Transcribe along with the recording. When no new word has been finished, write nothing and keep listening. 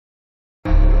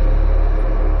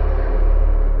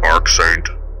Archsaint.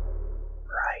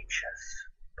 Righteous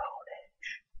ponage.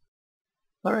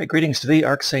 Alright, greetings to thee,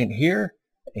 Archsaint here,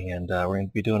 and we're going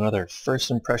to be doing another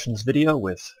first impressions video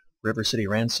with River City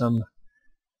Ransom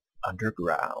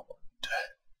Underground.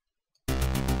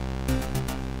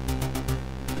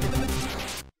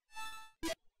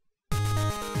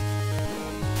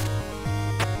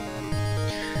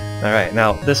 Alright,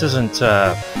 now this isn't,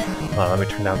 let me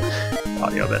turn down the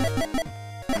audio a bit.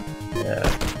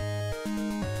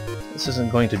 This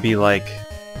isn't going to be like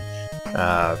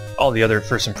all the other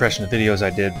first impression videos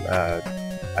I did.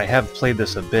 I have played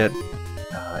this a bit,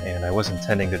 and I was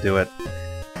intending to do it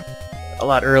a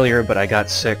lot earlier, but I got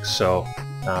sick, so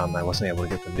I wasn't able to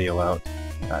get the video out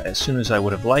as soon as I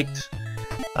would have liked.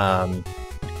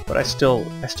 But I still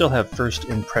have first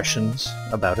impressions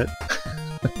about it.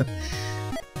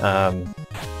 Load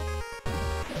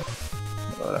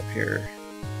up here.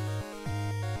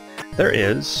 There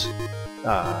is,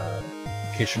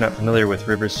 in case you're not familiar with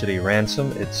River City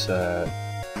Ransom, it's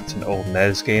an old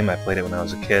NES game. I played it when I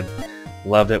was a kid.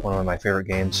 Loved it, one of my favorite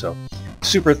games, so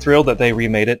super thrilled that they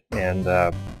remade it, and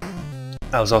I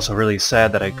was also really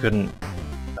sad that I couldn't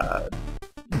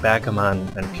back them on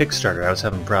Kickstarter. I was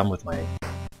having a problem with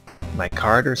my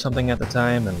card or something at the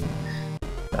time, and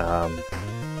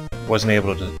wasn't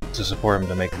able to support them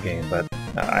to make the game, but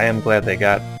I am glad they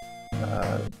got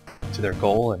to their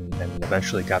goal and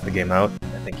eventually got the game out,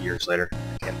 I think years later.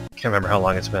 I can't remember how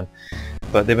long it's been,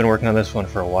 but they've been working on this one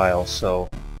for a while, so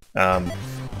I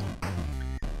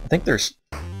think there's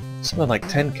something like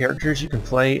 10 characters you can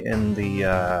play in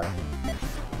the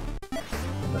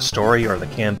story or the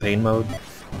campaign mode,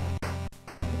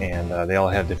 and they all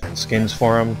have different skins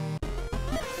for them.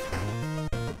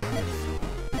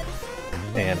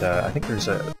 And I think there's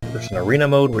an arena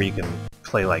mode where you can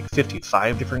play like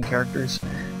 55 different characters.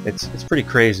 It's pretty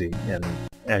crazy, and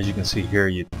as you can see here,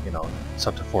 you know, it's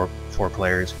up to four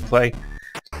players can play,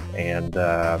 and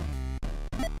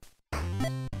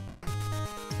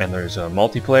there's a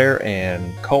multiplayer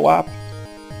and co-op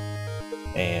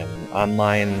and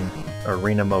online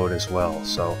arena mode as well.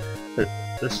 So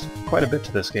there's quite a bit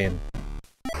to this game.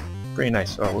 Pretty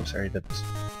nice. Oh, whoops, I already did this.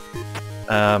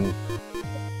 I'm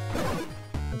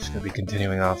just going to be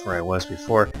continuing off where I was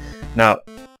before. Now,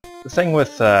 the thing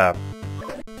with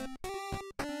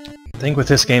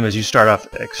this game is you start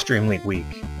off extremely weak,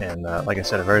 and like I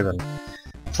said, I've already been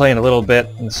playing a little bit,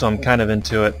 and so I'm kind of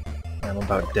into it. I'm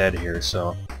about dead here,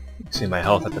 so you can see my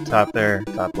health at the top there,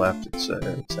 top left. It's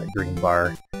that green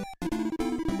bar.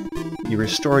 You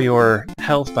restore your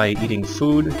health by eating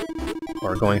food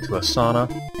or going to a sauna.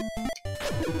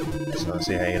 So let's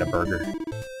see, I ate a burger.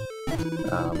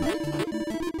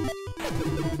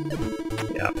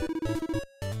 Yeah.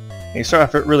 And you start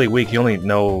off really weak. You only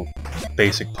know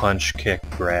basic punch, kick,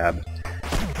 grab,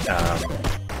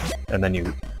 and then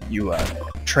you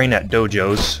train at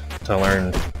dojos to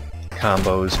learn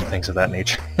combos and things of that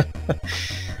nature.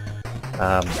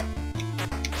 I've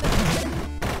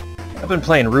been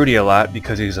playing Rudy a lot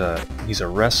because he's a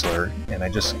wrestler, and I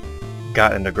just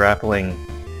got into grappling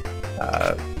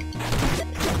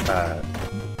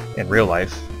in real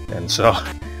life, and so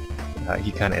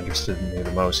he kind of interested me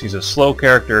the most. He's a slow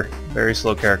character, very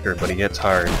slow character, but he hits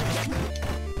hard.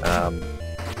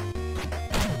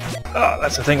 Oh,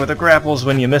 that's the thing with the grapples.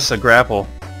 When you miss a grapple,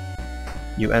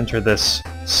 you enter this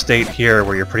state here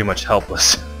where you're pretty much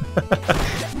helpless.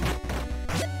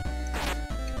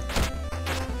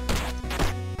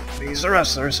 He's a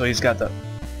wrestler, so he's got the...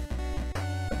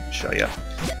 Let me show you.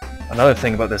 Another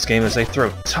thing about this game is they throw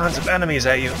tons of enemies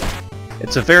at you.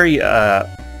 It's a very, let's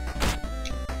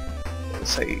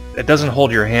say, it doesn't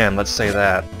hold your hand, let's say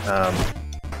that.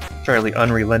 Fairly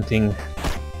unrelenting.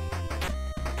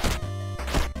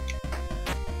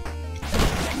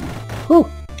 Whew!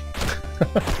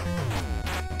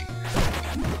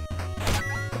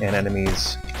 And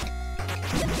enemies.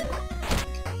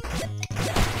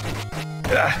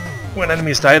 When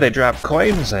enemies die, they drop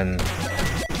coins, and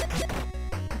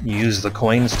you use the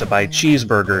coins to buy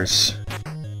cheeseburgers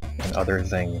and other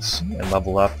things, and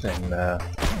level up, and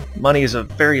money is a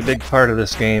very big part of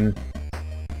this game.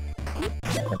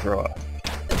 I throw up.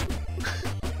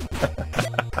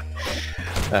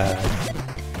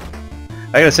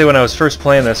 I gotta say, when I was first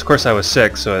playing this, of course I was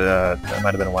sick, so that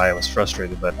might have been why I was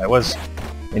frustrated, but I was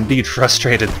indeed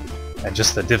frustrated at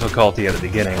just the difficulty at the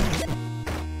beginning.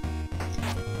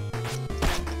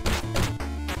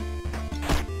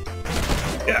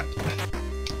 Yeah.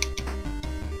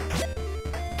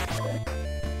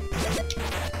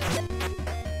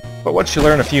 But once you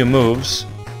learn a few moves,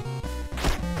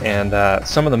 and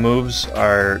some of the moves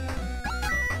are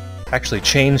actually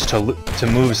change to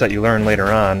moves that you learn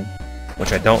later on,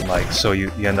 which I don't like. So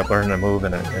you end up learning a move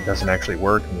and it doesn't actually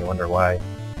work, and you wonder why.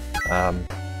 I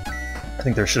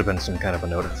think there should have been some kind of a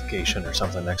notification or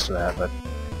something next to that, but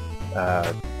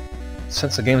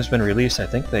since the game's been released, I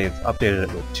think they've updated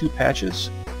it with 2 patches,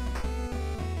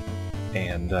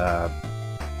 and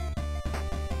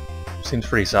seems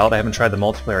pretty solid. I haven't tried the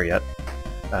multiplayer yet.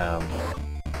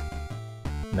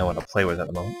 No one to play with at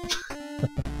the moment.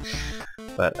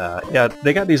 But yeah,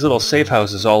 they got these little safe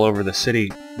houses all over the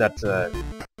city that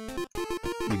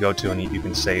you go to and you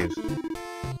can save.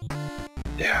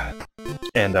 Yeah,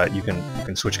 and you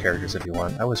can switch characters if you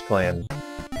want. I was playing.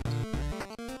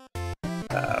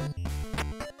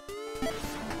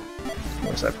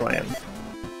 What was I playing?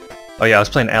 Oh yeah, I was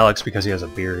playing Alex because he has a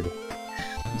beard.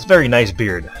 It's a very nice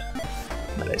beard,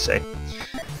 might I say.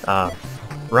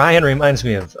 Ryan reminds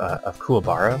me of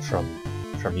Kuwabara from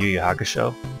Yu Yu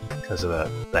Hakusho because of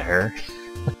the hair.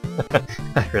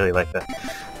 I really like that.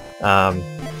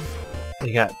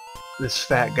 You got this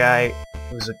fat guy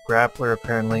who's a grappler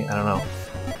apparently. I don't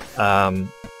know.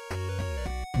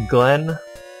 Glenn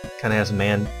kind of has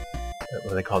what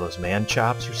do they call those, man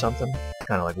chops or something?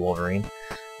 Kind of like Wolverine.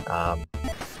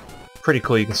 Pretty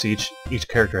cool. You can see each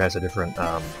character has a different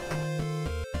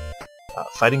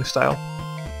fighting style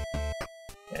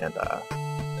and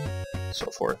so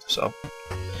forth. So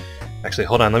actually,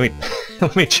 hold on. Let me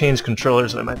let me change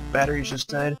controllers. My battery's just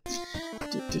died.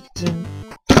 There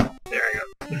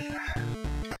we go.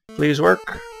 Please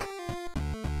work.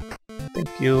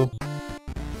 Thank you.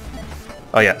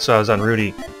 Oh yeah, so I was on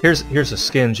Rudy. Here's the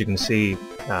skins you can see.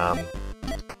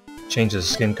 Changes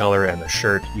the skin color and the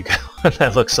shirt. You got what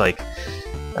that looks like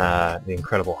the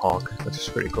Incredible Hulk, which is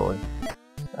pretty cool.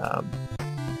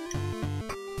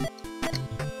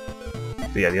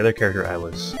 But yeah, the other character I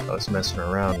was messing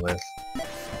around with.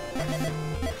 Let's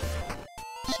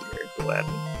see here, Glenn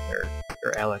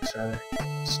or Alex rather.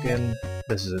 Skin.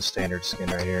 This is a standard skin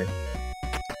right here.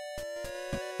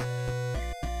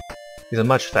 He's a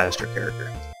much faster character.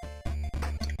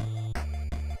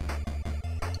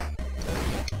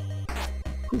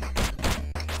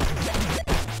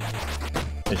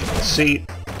 As you can see,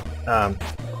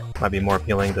 might be more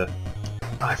appealing to...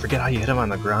 Oh, I forget how you hit him on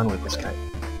the ground with this guy.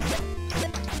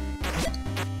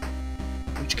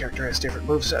 Each character has different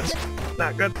movesets.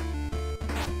 Not good.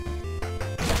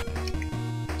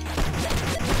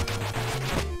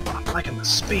 Oh, I'm liking the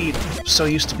speed. I'm so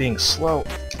used to being slow.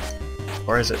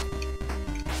 Or is it?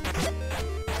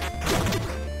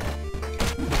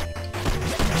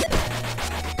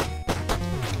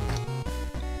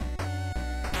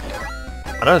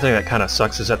 Another thing that kind of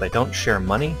sucks is that they don't share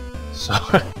money, so...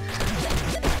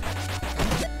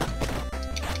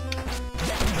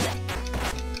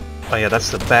 Oh yeah, that's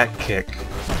the back kick.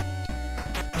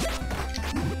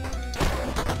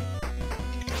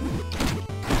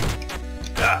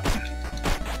 Ah.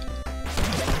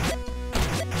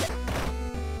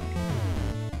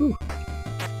 Whew.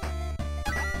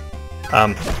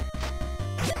 I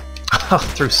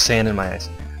threw sand in my eyes.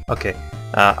 Okay.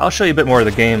 I'll show you a bit more of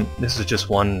the game. This is just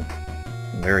one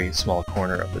very small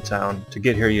corner of the town. To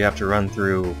get here you have to run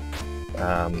through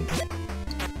kind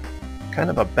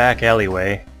of a back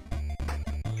alleyway.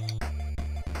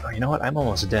 Oh, you know what? I'm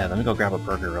almost dead. Let me go grab a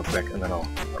burger real quick and then I'll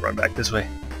run back this way.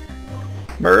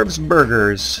 Merv's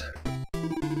Burgers.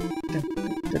 Dun,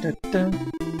 dun, dun, dun.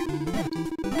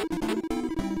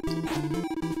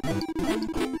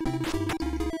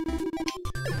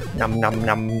 Nom nom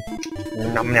nom.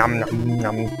 Nom nom nom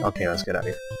nom. Okay, let's get out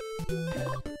of here.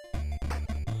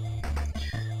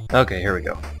 Okay, here we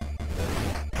go.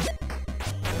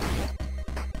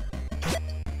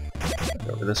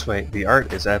 Over this way. The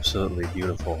art is absolutely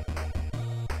beautiful,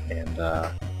 and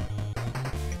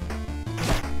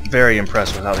very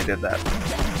impressed with how they did that.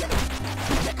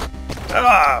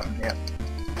 Ah, yeah.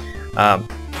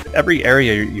 Every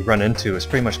area you run into is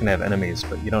pretty much going to have enemies,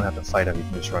 but you don't have to fight them. You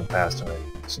can just run past them.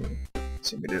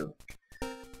 See me do.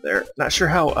 They're not sure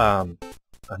how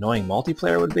annoying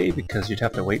multiplayer would be because you'd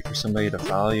have to wait for somebody to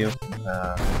follow you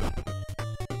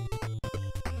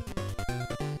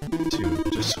to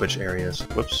just switch areas.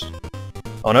 Whoops.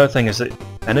 Oh, another thing is that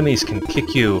enemies can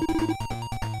kick you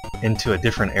into a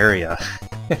different area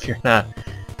if you're not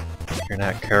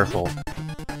careful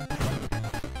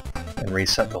and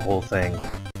reset the whole thing.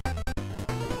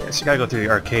 Yeah, so you gotta go through the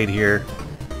arcade here.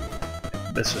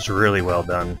 This is really well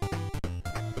done.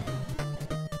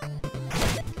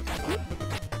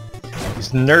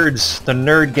 These nerds, the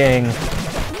nerd gang,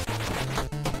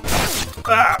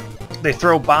 they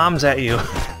throw bombs at you.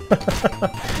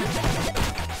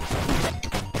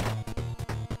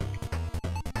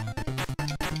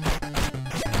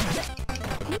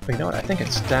 you know what? I think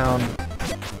it's down...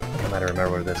 I might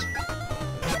remember what it is.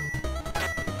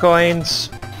 Coins!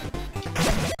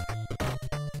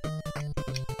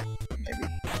 Maybe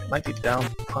it might be down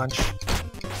punch.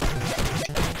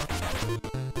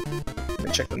 Let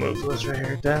me check the moves list right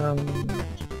here. Down...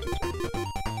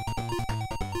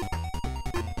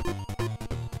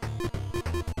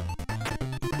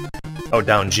 Oh,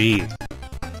 down G.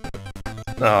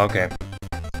 Oh, okay.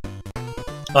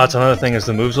 Oh, that's another thing is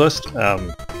the moves list.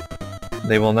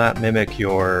 They will not mimic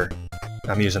your...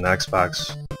 I'm using an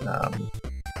Xbox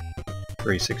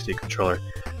 360 controller.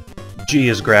 G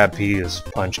is grab, P is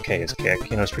punch, K is kick.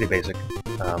 You know, it's pretty basic.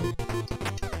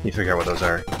 You figure out what those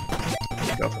are.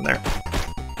 You go from there.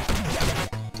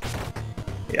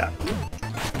 Yeah.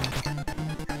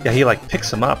 Yeah, he like picks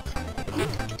them up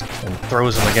and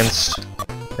throws them against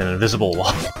an invisible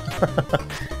wall.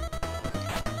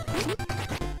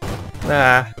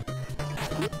 Nah.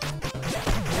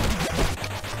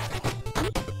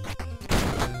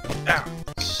 Ow.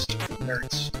 Stupid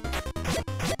nerds.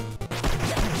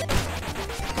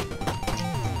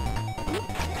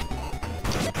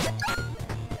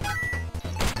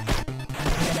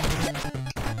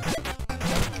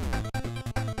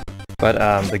 But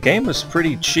the game was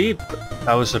pretty cheap.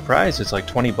 I was surprised. It's like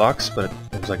 20 bucks, but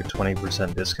it was like a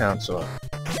 20% discount, so I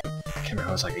can't remember,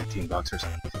 it was like 18 bucks or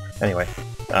something. Anyway,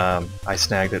 I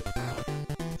snagged it.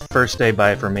 First day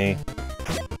buy for me.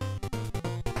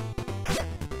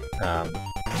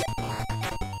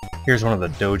 Here's one of the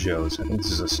dojos. I think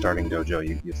this is a starting dojo,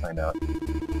 you find out.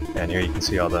 And here you can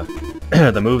see all the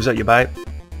the moves that you buy.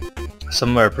 Some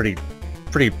of them are pretty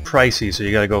pricey, so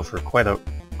you gotta go for quite a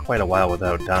while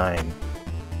without dying.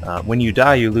 When you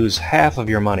die, you lose half of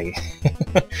your money,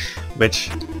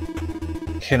 which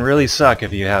can really suck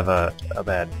if you have a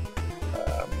bad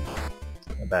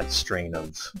string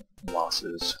of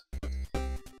losses.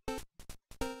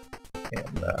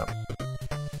 And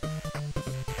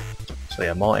so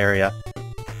yeah, mall area.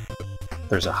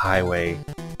 There's a highway.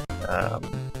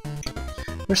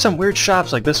 There's some weird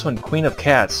shops like this one, Queen of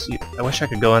Cats. I wish I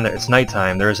could go in there. It's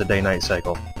nighttime. There is a day-night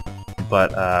cycle.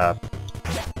 But,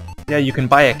 yeah, you can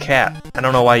buy a cat. I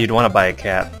don't know why you'd want to buy a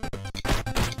cat.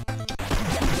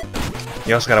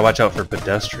 You also gotta watch out for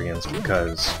pedestrians,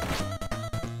 because...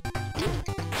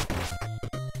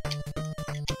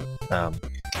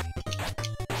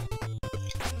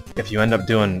 if you end up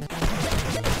doing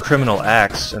criminal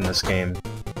acts in this game,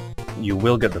 you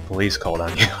will get the police called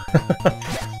on you.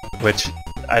 Which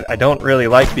I don't really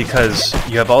like, because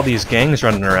you have all these gangs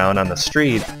running around on the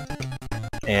street,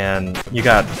 and you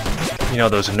got, you know,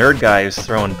 those nerd guys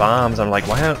throwing bombs. I'm like,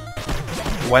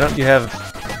 why don't you have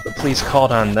the police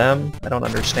called on them? I don't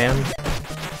understand.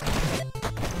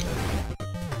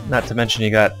 Not to mention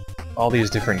you got all these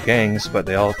different gangs, but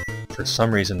they all, for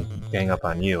some reason, gang up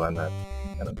on you. I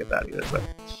don't get that either, but...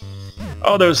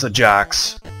 Oh, there's the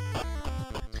jocks!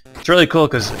 It's really cool,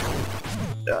 because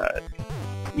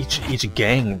each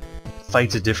gang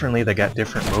fights it differently. They got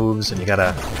different moves, and you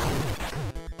gotta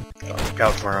look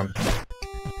out for them.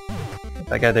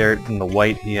 That guy there in the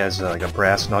white, he has like a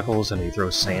brass knuckles, and he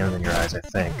throws sand in your eyes, I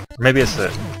think. Or maybe it's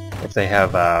if they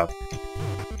have what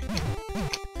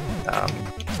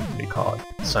do you call it?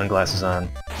 Sunglasses on.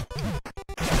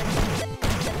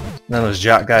 And then those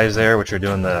jock guys there, which are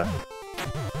doing the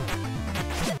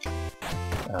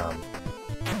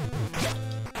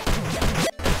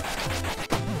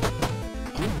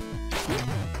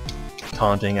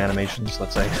taunting animations,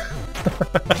 let's say.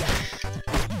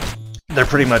 They're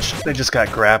pretty much, they just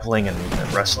got grappling and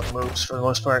wrestling moves for the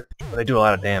most part, but they do a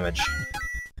lot of damage.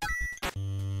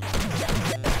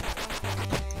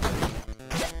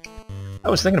 I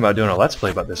was thinking about doing a Let's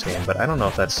Play about this game, but I don't know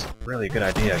if that's really a good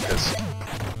idea, because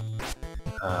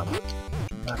I'm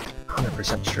not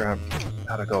 100% sure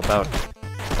how to go about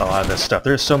a lot of this stuff.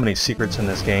 There's so many secrets in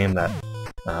this game that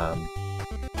I'm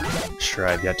sure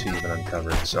I've yet to even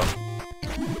uncover, so...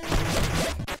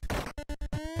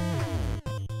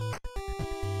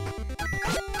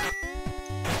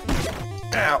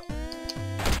 Ow!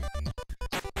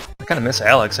 I kinda miss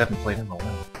Alex, I haven't played him in a while.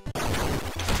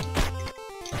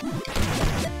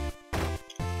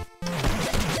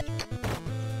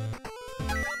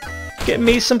 Get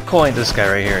me some coins, this guy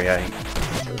right here, yeah, he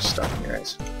throws stuff in your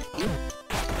eyes.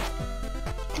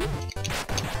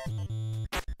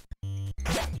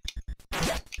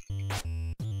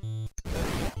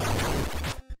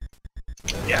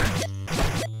 Yeah.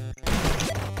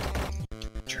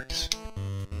 Jerks.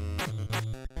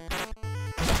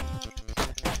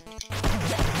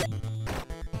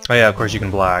 Oh yeah, of course you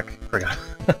can block. Forgot.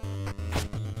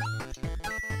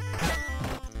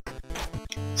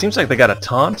 seems like they got a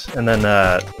taunt, and then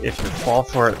if you fall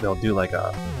for it, they'll do like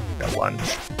a lunge.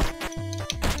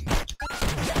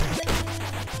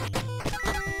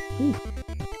 Ooh.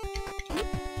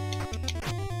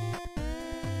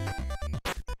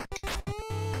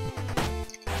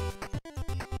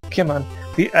 Come on.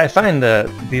 I find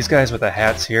these guys with the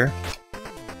hats here,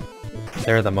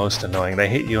 they're the most annoying. They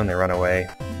hit you and they run away.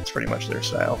 It's pretty much their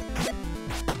style.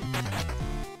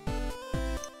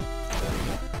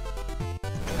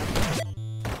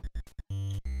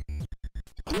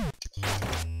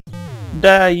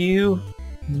 Die, you!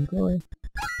 I'm going.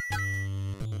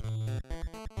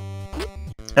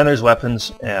 And there's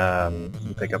weapons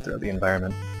you pick up throughout the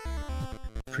environment.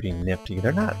 Pretty nifty.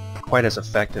 They're not quite as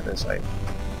effective as I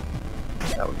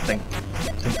would think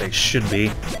they should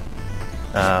be.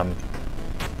 Well,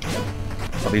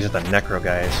 these are the Necro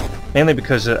guys. Mainly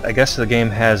because I guess the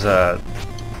game has the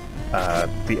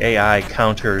AI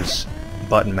counters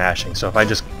button mashing. So if I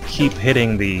just keep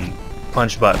hitting the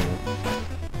punch button,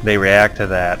 they react to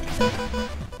that,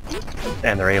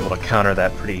 and they're able to counter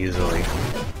that pretty easily.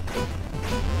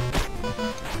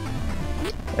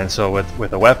 And so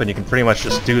with a weapon, you can pretty much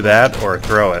just do that or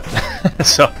throw it.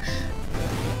 So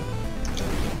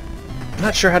I'm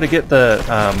not sure how to get the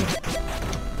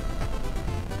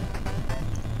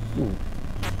ooh.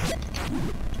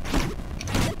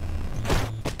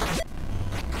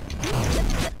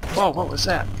 Whoa, what was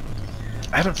that?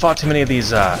 I haven't fought too many of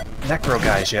these Necro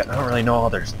guys yet. I don't really know all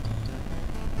their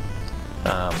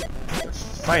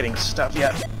fighting stuff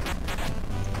yet.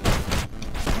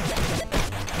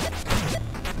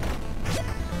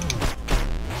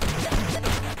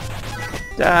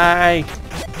 Die!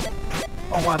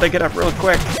 Oh wow, they get up real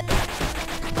quick.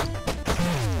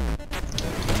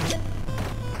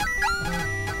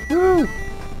 Woo!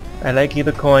 I like you,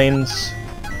 the coins.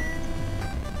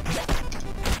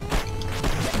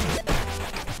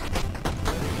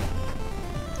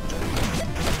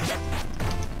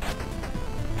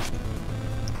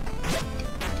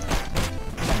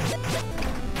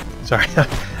 Sorry,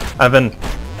 I've been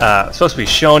supposed to be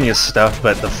showing you stuff,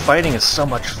 but the fighting is so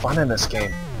much fun in this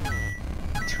game.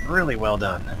 It's really well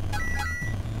done.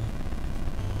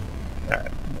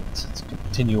 Alright, let's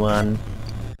continue on.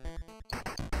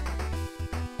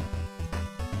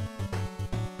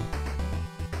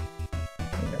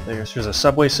 There's a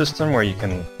subway system where you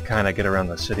can kind of get around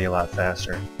the city a lot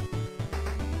faster.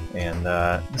 And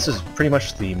this is pretty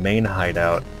much the main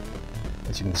hideout.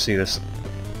 As you can see, this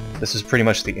is pretty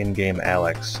much the in-game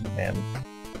Alex, and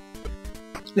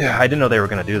yeah, I didn't know they were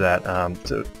going to do that.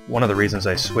 One of the reasons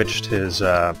I switched his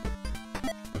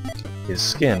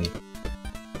skin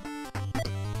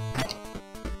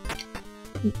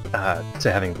to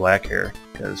having black hair,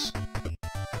 because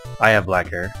I have black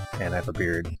hair and I have a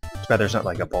beard. Too bad there's not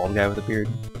like a bald guy with a beard,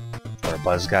 or a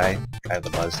buzz guy with a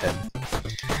buzz head.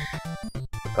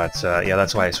 But yeah,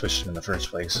 that's why I switched him in the first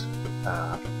place.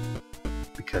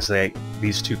 Because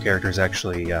these two characters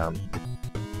actually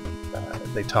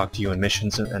they talk to you in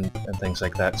missions and things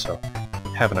like that, so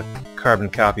having a carbon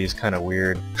copy is kind of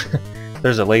weird.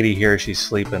 There's a lady here, she's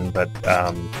sleeping, but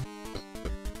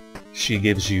she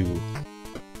gives you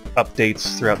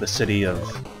updates throughout the city of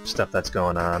stuff that's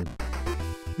going on.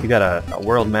 You got a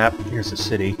world map, here's the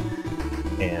city,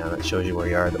 and it shows you where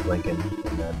you are, the blinking,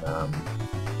 and then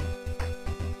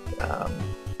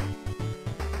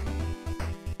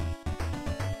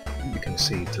you can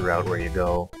see throughout where you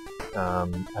go.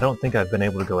 I don't think I've been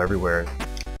able to go everywhere.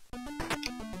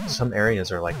 Some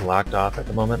areas are like locked off at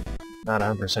the moment. Not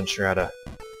 100% sure how to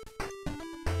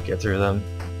get through them.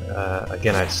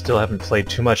 Again, I still haven't played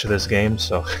too much of this game,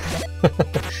 so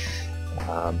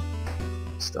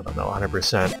still don't know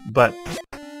 100%. But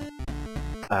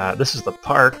this is the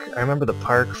park. I remember the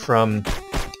park from the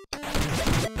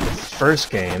first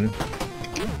game.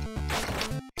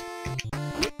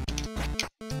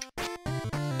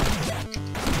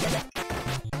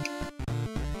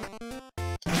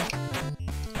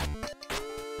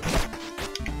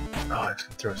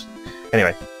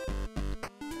 Anyway,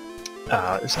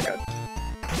 it's like a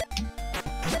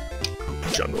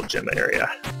jungle gym area.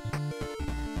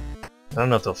 I don't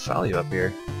know if they'll follow you up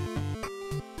here.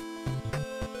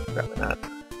 Probably not.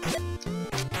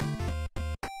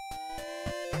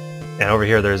 And over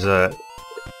here there's a...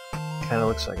 kind of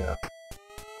looks like a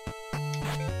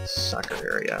soccer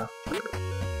area. Or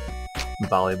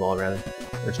volleyball, rather.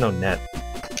 There's no net.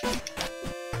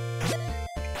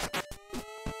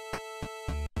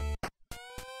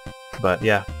 But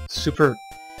yeah, super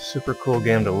cool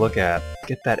game to look at.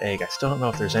 Get that egg. I still don't know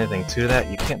if there's anything to that.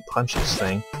 You can't punch this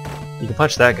thing. You can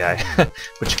punch that guy,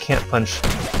 but you can't punch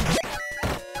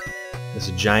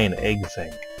this giant egg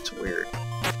thing. It's weird.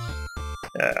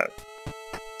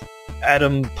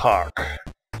 Adam Park.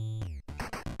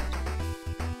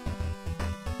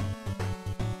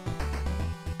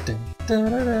 So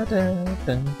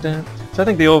I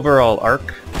think the overall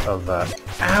arc of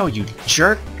ow, you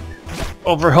jerk!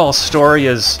 Overall story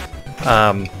is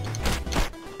some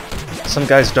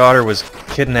guy's daughter was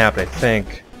kidnapped, I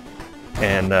think,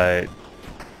 and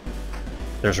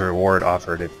there's a reward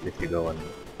offered if you go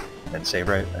and save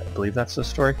her. I believe that's the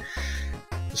story.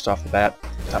 Just off the bat,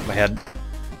 top of my head.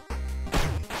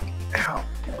 Ow.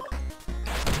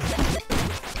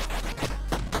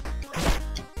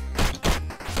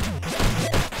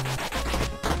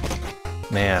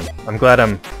 Man, I'm glad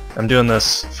I'm doing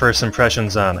this first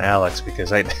impressions on Alex,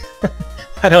 because I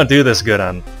I don't do this good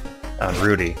on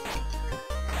Rudy.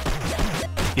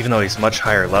 Even though he's much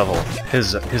higher level,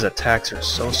 his attacks are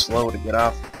so slow to get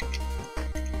off.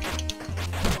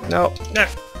 No, no.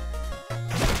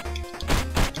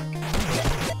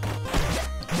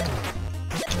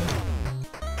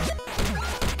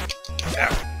 Ow.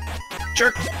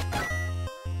 Jerk.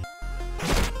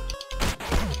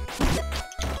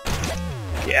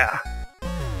 Yeah.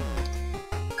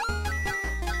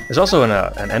 There's also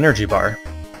an energy bar.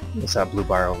 It's that blue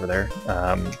bar over there,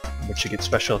 which you get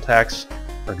special attacks.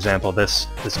 For example, this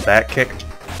back kick.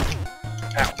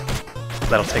 Ow.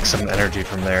 That'll take some energy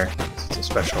from there. It's a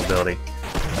special ability.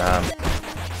 I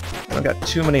haven't got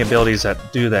too many abilities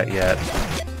that do that yet.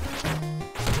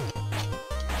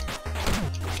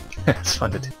 It's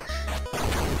fun to do.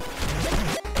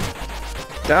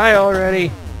 Die already!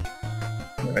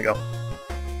 There we go.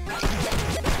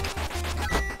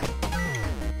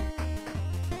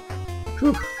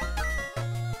 Whew.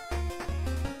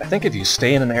 I think if you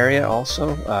stay in an area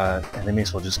also,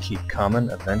 enemies will just keep coming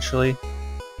eventually.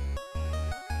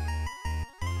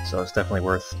 So it's definitely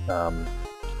worth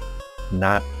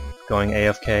not going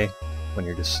AFK when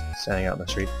you're just standing out in the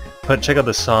street. But check out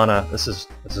the sauna. This is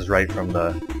right from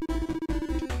the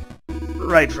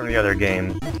other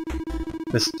game.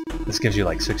 This gives you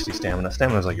like 60 stamina.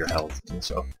 Stamina is like your health, and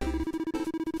so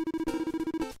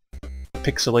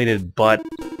pixelated butt.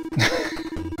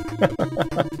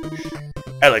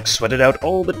 Alex sweated out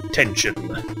all the tension.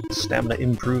 Stamina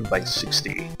improved by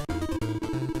 60.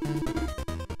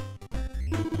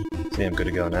 See, I'm good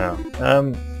to go now.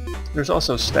 There's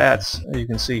also stats you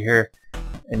can see here,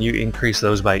 and you increase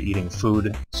those by eating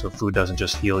food. So food doesn't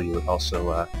just heal you; it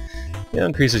also it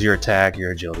increases your attack,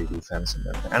 your agility, defense, and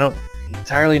everything. I don't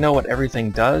entirely know what everything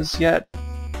does yet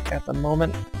at the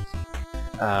moment.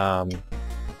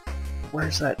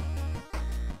 Where's that?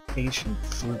 Asian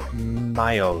fruit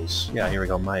Mayos. Yeah, here we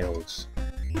go, Mayos.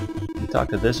 You talk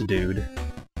to this dude.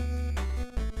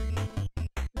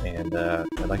 And,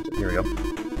 I'd like to... Here we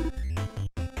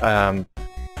go.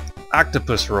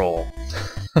 Octopus roll.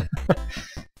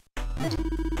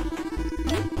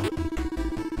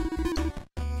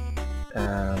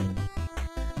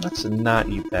 Let's not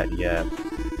eat that yet.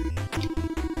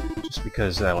 Just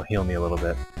because that'll heal me a little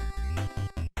bit.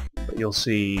 But you'll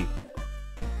see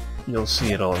it'll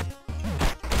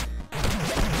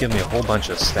give me a whole bunch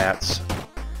of stats.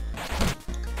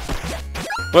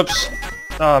 Whoops!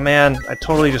 Oh man, I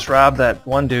totally just robbed that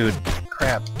one dude.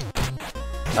 Crap.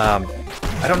 I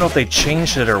don't know if they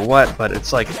changed it or what, but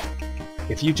it's like,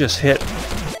 if you just hit...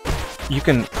 You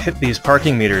can hit these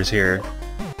parking meters here,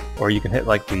 or you can hit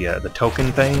like the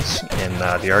token things in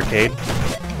the arcade,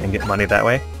 and get money that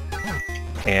way.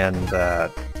 And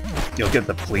you'll get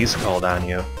the police called on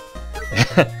you.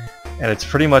 And it's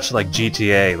pretty much like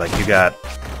GTA, like you got,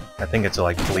 I think it's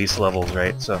like police levels,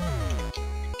 right? So,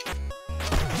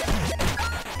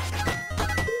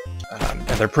 and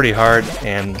they're pretty hard,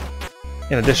 and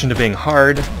in addition to being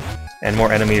hard, and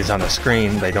more enemies on the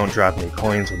screen, they don't drop any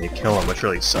coins when you kill them, which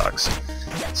really sucks.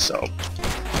 So,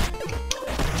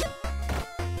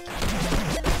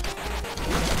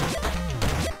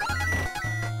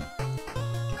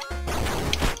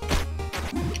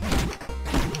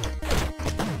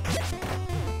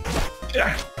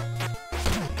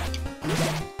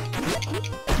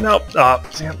 nope. Oh,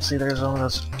 see, there's all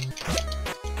those.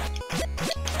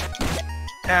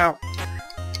 Ow.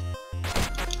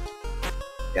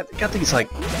 Yeah, they got these like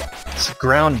this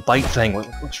ground bite thing,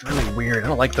 which really weird. I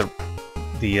don't like the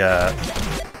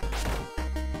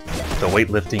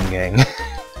weightlifting gang,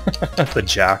 the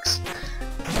jocks,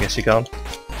 I guess you call them.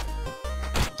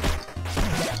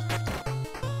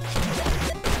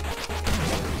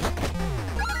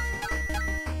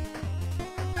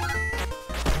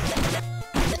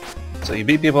 So you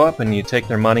beat people up and you take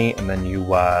their money, and then you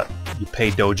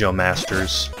pay dojo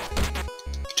masters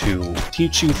to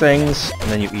teach you things,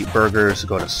 and then you eat burgers,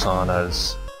 go to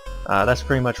saunas. That's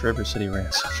pretty much River City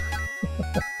Ransom.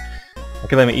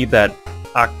 Okay, let me eat that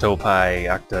octopi,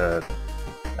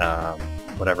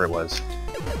 whatever it was.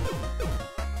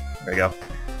 There you go.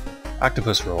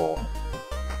 Octopus roll.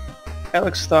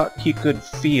 Alex thought he could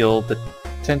feel the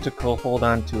tentacle hold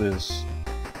on to his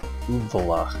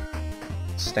uvula.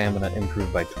 Stamina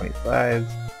improved by 25.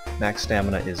 Max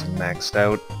stamina is maxed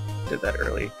out. Did that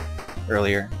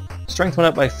earlier. Strength went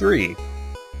up by 3.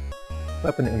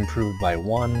 Weapon improved by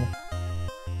 1.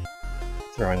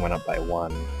 Throwing went up by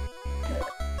 1.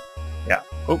 Yeah.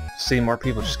 Oh, see, more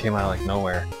people just came out of like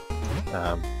nowhere.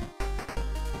 But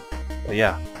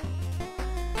yeah.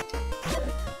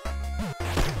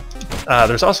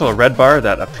 There's also a red bar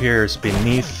that appears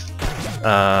beneath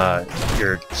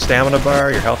your stamina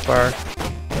bar, your health bar.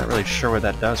 Not really sure what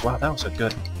that does. Wow, that was a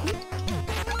good...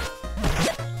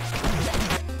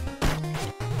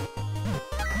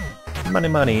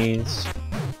 Monies.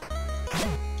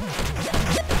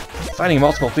 Fighting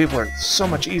multiple people are so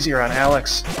much easier on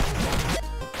Alex.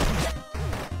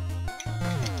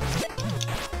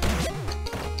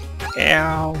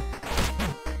 Ow.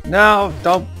 No,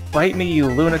 don't bite me, you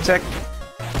lunatic.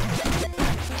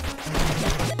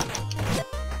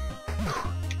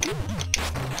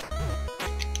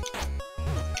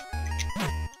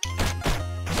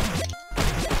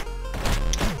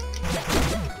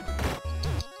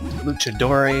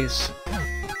 Luchadores.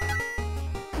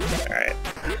 Alright.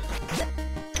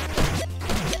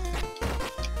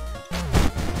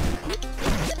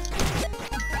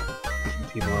 Beating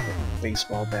people up with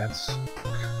baseball bats.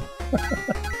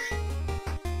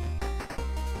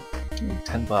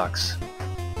 $10.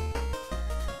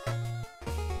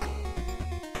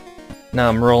 Now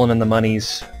I'm rolling in the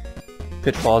monies.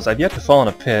 Pitfalls. I've yet to fall in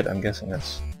a pit. I'm guessing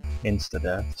that's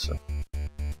insta-death, so...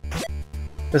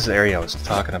 This is the area I was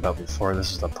talking about before.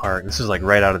 This is the park. This is like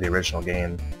right out of the original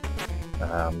game.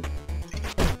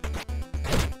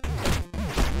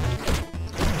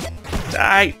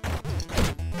 Die!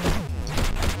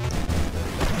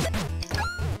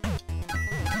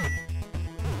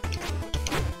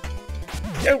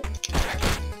 Yo!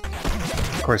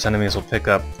 Of course, enemies will pick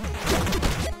up.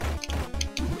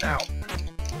 Ow!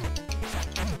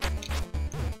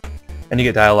 And you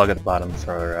get dialogue at the bottom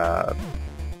for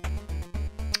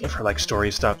like story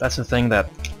stuff. That's the thing that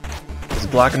is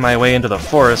blocking my way into the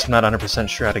forest. I'm not 100%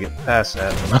 sure how to get past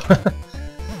that.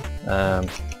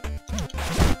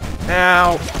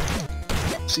 Ow!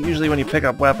 So usually when you pick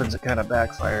up weapons it kind of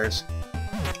backfires.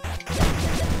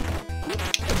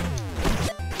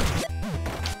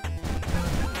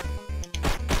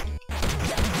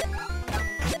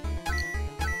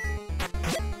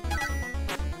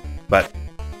 But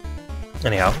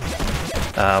anyhow,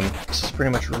 this is pretty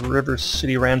much River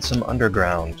City Ransom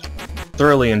Underground.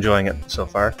 Thoroughly enjoying it so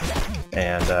far,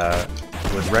 and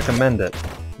would recommend it.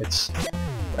 It's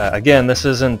again, this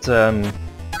isn't an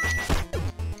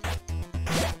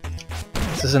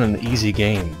easy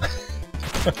game.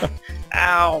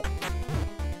 Ow!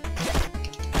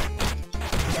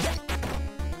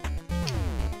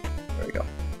 There we go.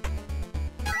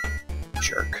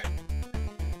 Jerk.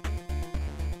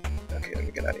 Okay, let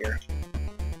me get out of here.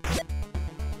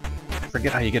 I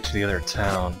forget how you get to the other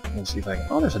town. Let me see if I can...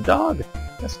 Oh, there's a dog!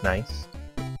 That's nice.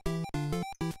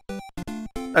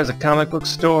 There's a comic book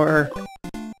store. What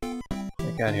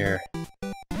I got here?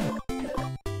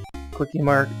 Quickie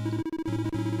Mart.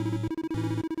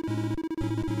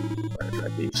 Dry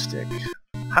beef stick.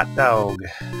 Hot dog!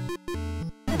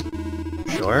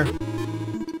 Sure.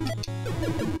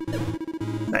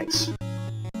 Nice.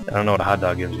 I don't know what a hot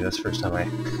dog gives you. That's the first time I...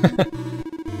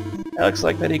 Alex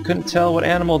liked that he couldn't tell what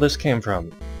animal this came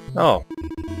from. Oh.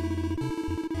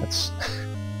 That's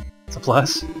a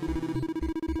plus.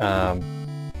 A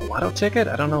lotto ticket?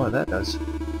 I don't know what that does.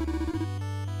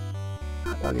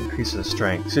 Hot dog increases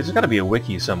strength. See, there's got to be a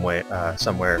wiki somewhere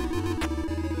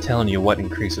telling you what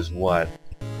increases what.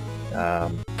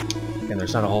 Again,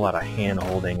 there's not a whole lot of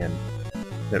hand-holding and...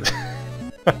 That's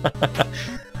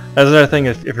another thing,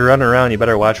 if you're running around, you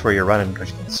better watch where you're running, because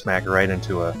you can smack right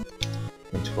into a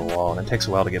wall, and it takes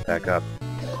a while to get back up.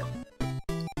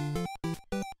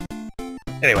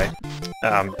 Anyway, no,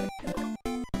 I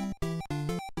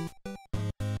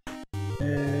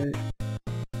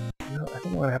think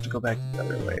I'm gonna have to go back the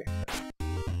other way.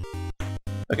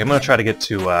 Okay, I'm gonna try to get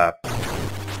to the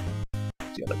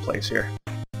other place here.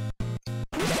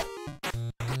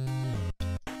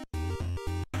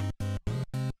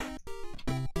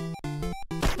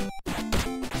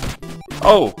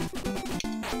 Oh!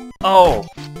 Oh!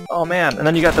 Oh man, and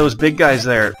then you got those big guys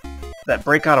there that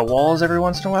break out of walls every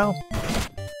once in a while.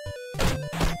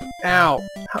 Ow!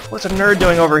 What's a nerd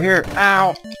doing over here?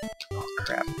 Ow! Oh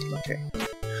crap. Okay.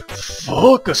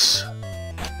 Focus!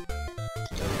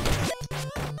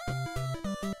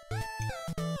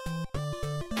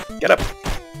 Get up!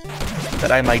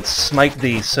 That I might smite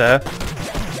thee, sir.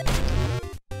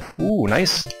 Ooh,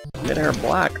 nice mid-air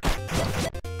block.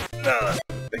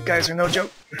 Big guys are no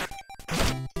joke.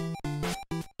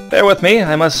 Bear with me,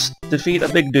 I must defeat a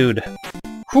big dude.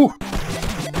 Whew!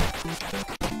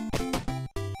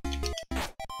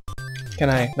 Can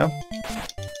I? No?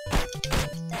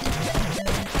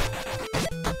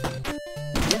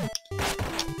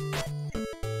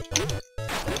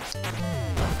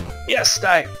 Yes,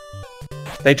 die!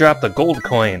 They dropped the gold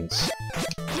coins.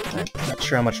 I'm not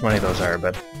sure how much money those are,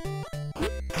 but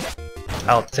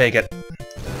I'll take it.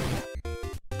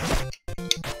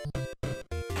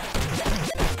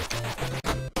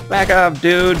 Back up,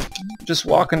 dude! Just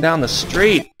walking down the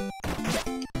street. I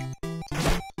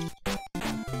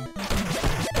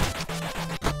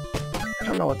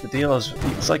don't know what the deal is.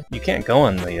 It's like you can't go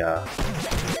in the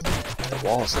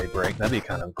walls they break. That'd be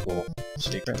kind of cool.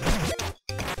 Secret.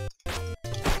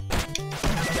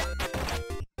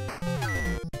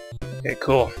 Okay,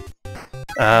 cool.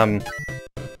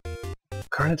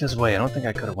 Carnage's Way. I don't think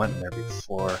I could have went in there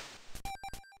before.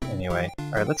 Anyway,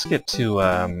 alright, let's get to,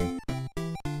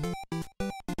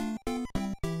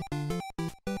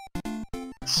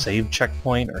 save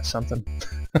checkpoint or something.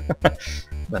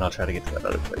 Then I'll try to get to that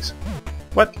other place.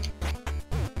 What?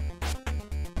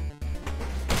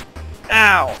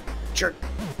 Ow! Jerk!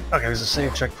 Okay, there's a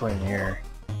save checkpoint here.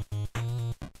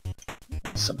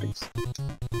 Somebody's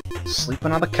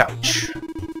sleeping on the couch.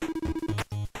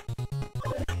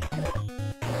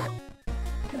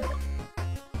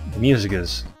 The music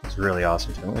is really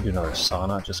awesome. I'm gonna do another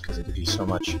sauna just because it gives you so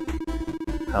much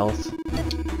health.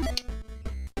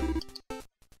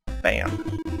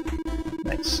 Bam.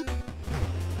 Nice.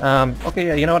 Okay,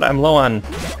 yeah, you know what? I'm low on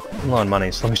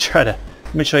money, so let me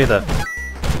show you the...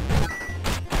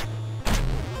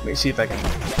 Let me see if I can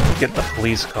get the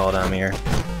police called on me here.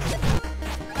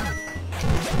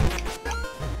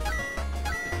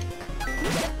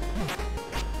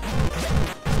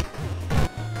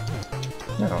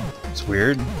 No, it's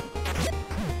weird.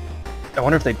 I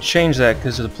wonder if they changed that,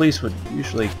 because the police would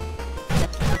usually...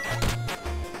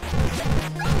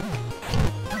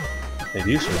 They'd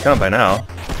usually come by now.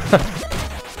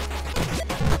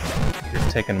 You're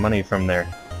taking money from their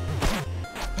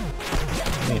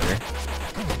meter.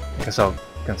 I guess I'll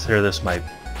consider this my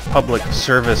public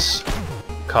service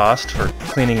cost for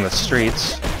cleaning the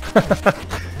streets.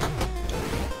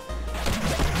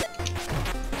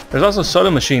 There's also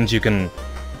soda machines you can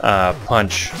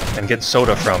punch and get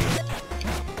soda from.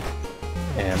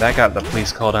 And that got the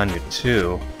police called on you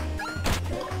too.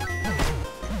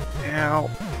 Ow.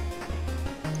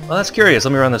 Well, that's curious.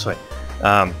 Let me run this way.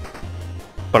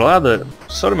 But a lot of the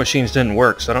soda machines didn't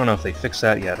work, so I don't know if they fixed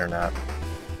that yet or not.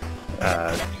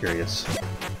 Curious.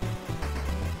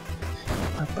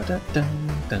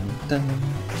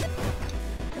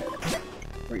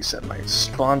 Reset my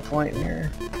spawn point here.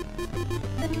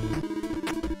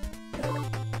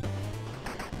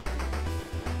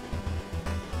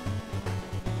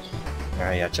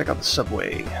 Alright, yeah, check out the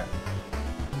subway.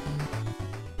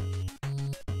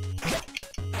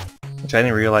 Which I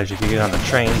didn't realize you could get on the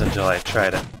trains until I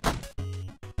tried it.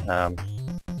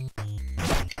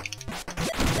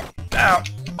 Ow!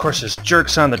 Of course there's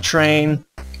jerks on the train.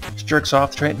 There's jerks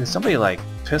off the train. Did somebody, like,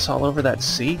 piss all over that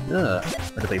seat? Ugh.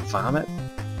 Or did they vomit?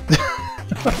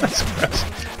 That's gross.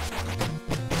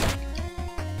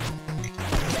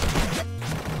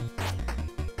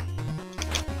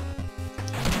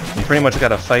 You pretty much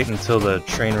gotta fight until the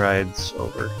train ride's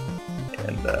over.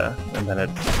 And then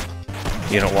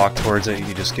you don't walk towards it,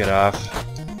 you just get off.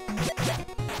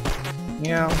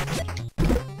 Yeah.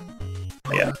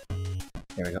 Yeah.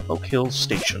 Here we go. Oak Hill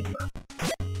Station.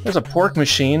 There's a pork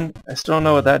machine. I still don't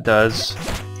know what that does.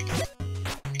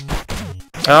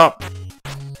 Oh!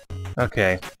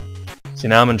 Okay. See,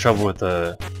 now I'm in trouble with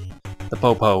the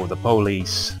popo, the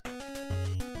police.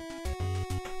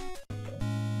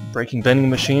 Breaking vending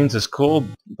machines is cool,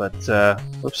 but,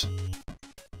 whoops.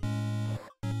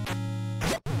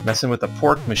 Messing with the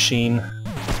pork machine,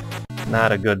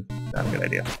 not a good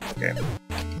idea. Okay.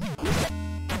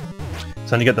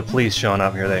 So then you get the police showing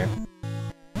up here,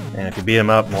 and if you beat them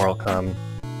up, more will come.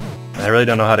 And I really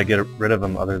don't know how to get rid of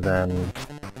them other than...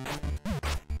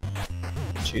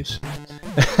 Jeez.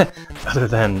 Other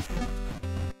than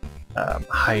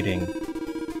hiding.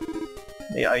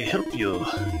 May I help you?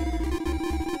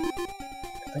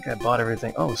 think I bought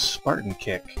everything. Oh, Spartan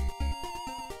Kick.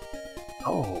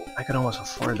 Oh, I could almost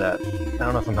afford that. I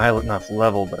don't know if I'm high enough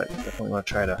level, but I definitely want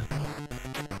to try to...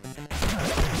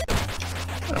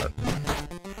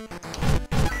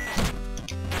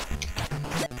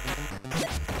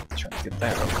 try to get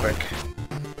that real quick.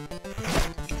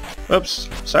 Oops,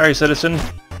 sorry, citizen.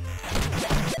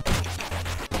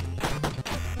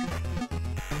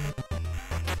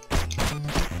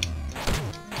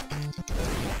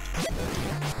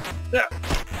 Yeah.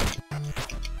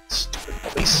 Stupid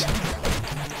police.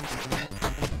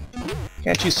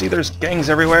 Can't you see there's gangs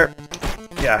everywhere?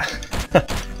 Yeah.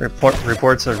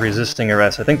 Reports of resisting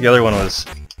arrest. I think the other one was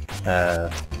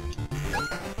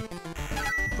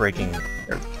breaking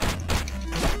or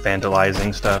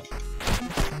vandalizing stuff.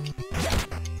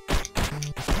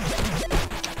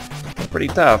 Pretty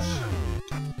tough.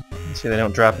 See, they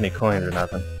don't drop any coins or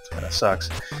nothing. It kind of sucks.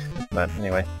 But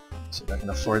anyway, see if I can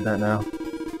afford that now.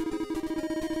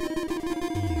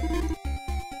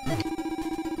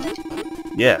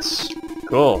 Yes.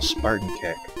 Cool. Spartan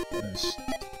Kick.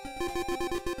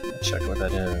 Check what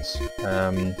that is.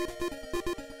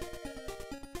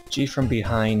 G from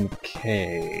behind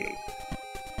K.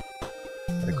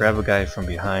 Gotta grab a guy from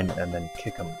behind and then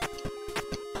kick him.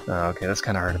 Oh, okay, that's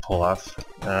kind of hard to pull off.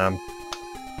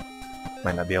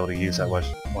 Might not be able to use that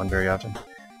one very often.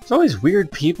 There's always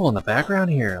weird people in the background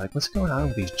here. Like, what's going on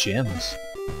with these gyms?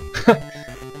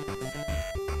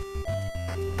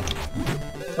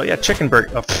 Oh yeah, chicken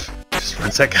burger. Oh, just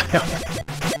runs that guy out.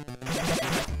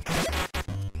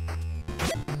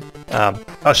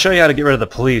 I'll show you how to get rid of the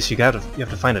police. You have to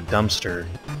find a dumpster.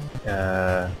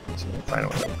 Let's see if I can find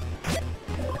one.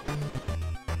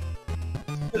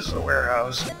 This is a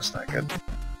warehouse. That's not good.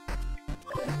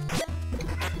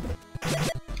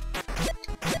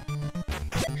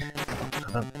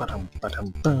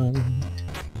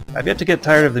 I've yet to get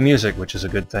tired of the music, which is a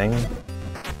good thing.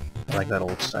 I like that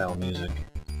old style music.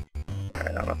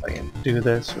 I don't know if I can do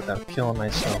this without killing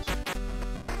myself.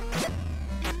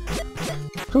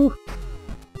 Whew.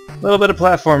 A little bit of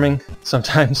platforming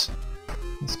sometimes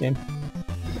in this game.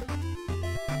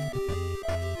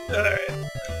 Alright.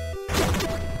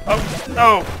 Oh,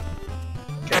 no!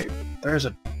 Okay, there's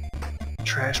a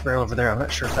trash barrel over there. I'm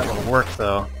not sure if that will work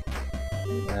though.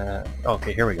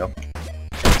 Okay, here we go.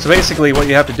 So basically what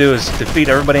you have to do is defeat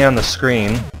everybody on the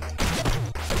screen,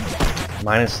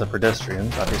 minus the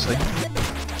pedestrians, obviously.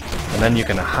 And then you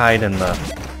can hide in the...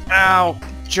 Ow!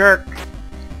 Jerk!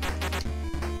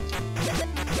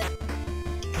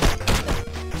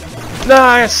 No,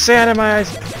 I have sand in my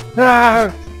eyes!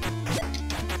 No!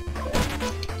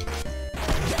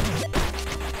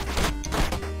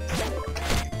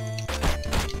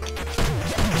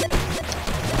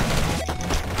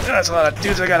 That's a lot of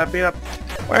dudes I gotta beat up.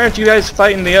 Why aren't you guys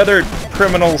fighting the other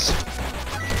criminals?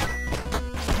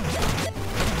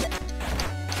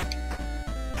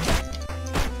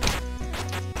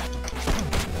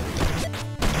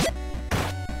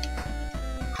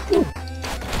 Whew.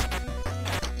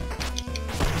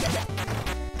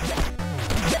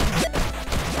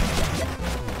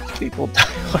 People die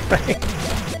already.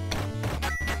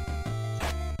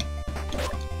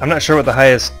 I'm not sure what the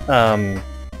highest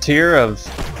tier of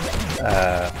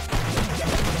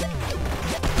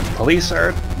police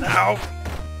are now.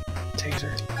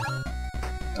 Taser.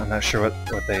 I'm not sure what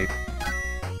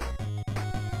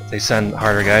they send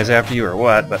harder guys after you or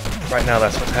what, but right now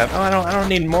that's what's happening. Oh, I don't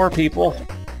need more people.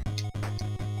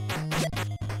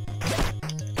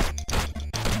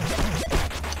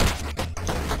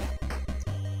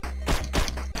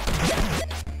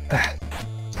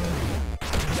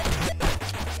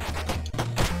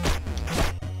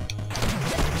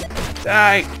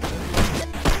 Die!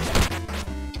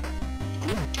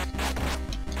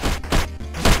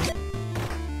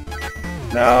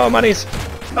 No, monies!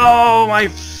 Oh, my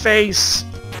face!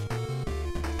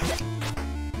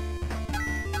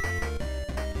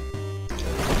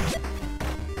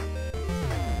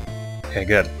 Okay,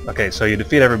 good. Okay, so you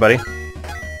defeat everybody,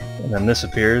 and then this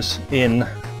appears in...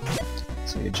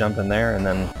 So you jump in there, and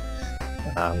then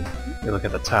you look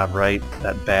at the top right,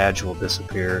 that badge will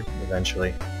disappear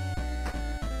eventually.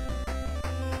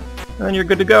 And then you're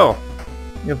good to go.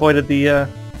 You avoided the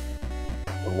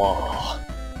law.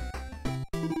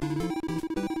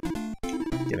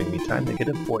 Giving me time to get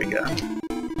a boyga.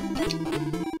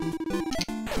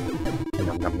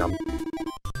 Nom nom nom.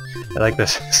 I like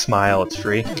this smile, it's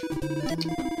free.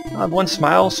 I'll have one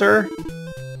smile, sir.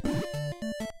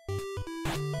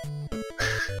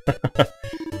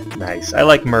 Nice. I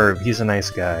like Merv, he's a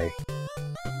nice guy.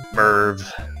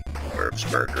 Merv's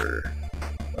Burger.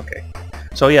 Okay.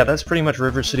 So yeah, that's pretty much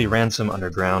River City Ransom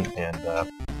Underground, and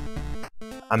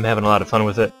I'm having a lot of fun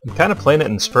with it. I'm kind of playing it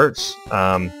in spurts.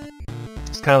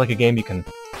 It's kind of like a game you can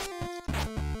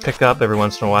pick up every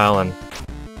once in a while and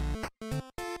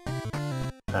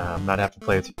not have to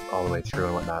play it all the way through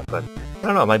and whatnot. But I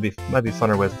don't know, it might be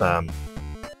funner with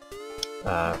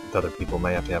other people.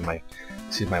 Might have to have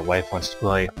see if my wife wants to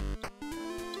play.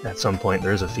 At some point,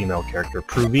 there is a female character,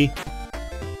 Pruby.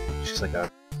 She's like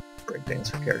a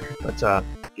breakdancer character. But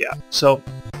yeah, so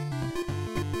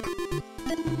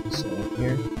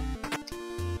here.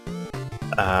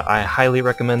 I highly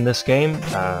recommend this game.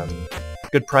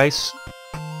 Good price,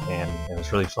 and it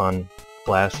was really fun.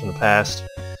 Blast from the past.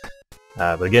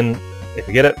 But again, if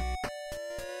you get it,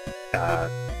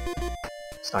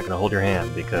 it's not going to hold your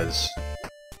hand because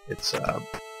it's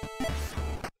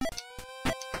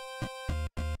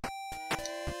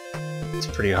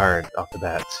pretty hard off the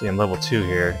bat. See, I'm level 2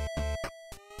 here.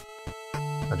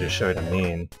 I'll just show you what I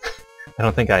mean. I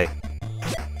don't think I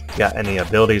got any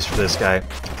abilities for this guy.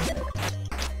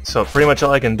 So pretty much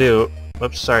all I can do,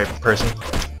 whoops, sorry person,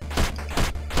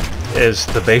 is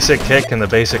the basic kick and the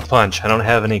basic punch. I don't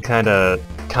have any kind of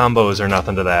combos or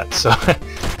nothing to that. So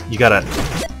you gotta,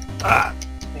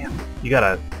 man, you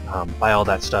gotta buy all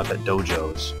that stuff at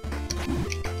dojos.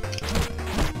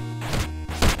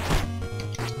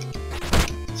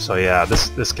 So yeah,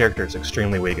 this character is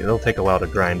extremely weak. It'll take a while to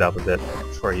grind up a bit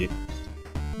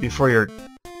before you're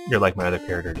like my other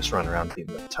character, just running around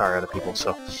beating the tar out of people.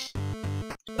 So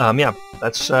yeah,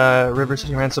 that's River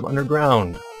City Ransom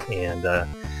Underground, and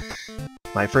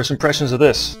my first impressions of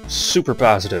this, super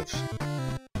positive.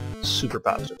 Super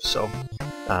positive. So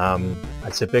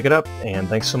I'd say pick it up, and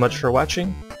thanks so much for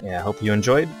watching. Yeah, I hope you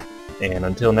enjoyed, and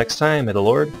until next time, may the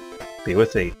Lord be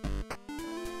with thee.